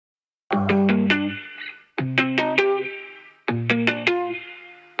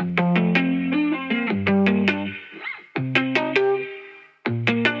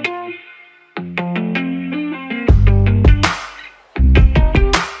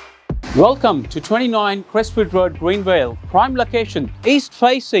Welcome to 29 Crestwood Rd, Greenvale, prime location, east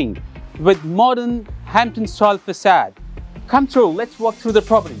facing with modern Hampton style facade. Come through, let's walk through the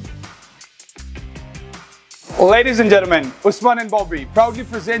property. Ladies and gentlemen, Usman and Bobby proudly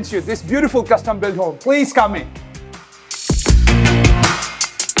presents you this beautiful custom built home. Please come in.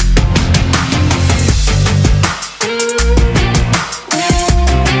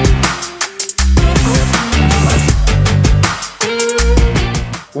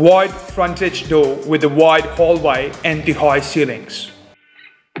 Wide frontage door with a wide hallway and the high ceilings.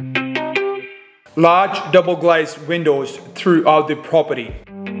 Large double glazed windows throughout the property.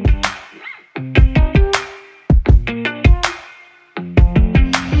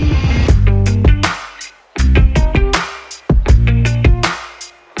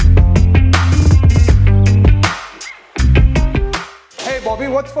 Hey Bobby,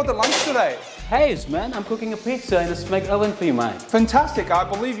 what's for the lunch today? Hey man, I'm cooking a pizza in a smeg oven for you, mate. Fantastic. I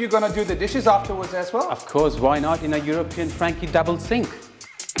believe you're going to do the dishes afterwards as well? Of course, why not in a European Frankie double sink?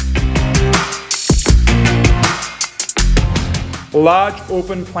 Large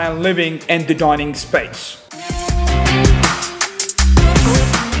open plan living and the dining space.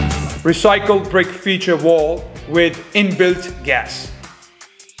 Recycled brick feature wall with inbuilt gas.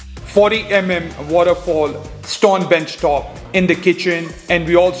 40 mm waterfall stone bench top in the kitchen, and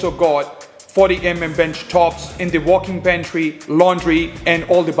we also got 40 mm bench tops in the walk-in pantry, laundry and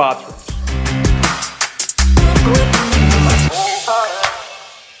all the bathrooms.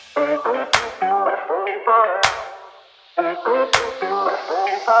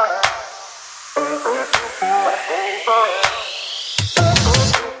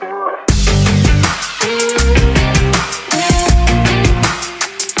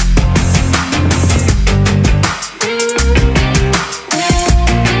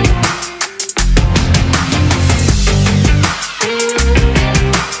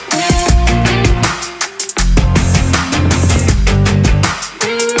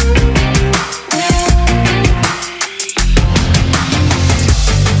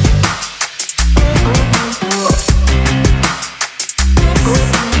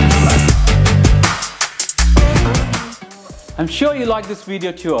 I'm sure you like this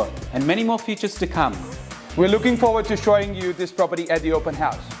video tour and many more features to come. We're looking forward to showing you this property at the open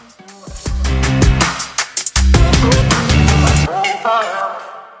house.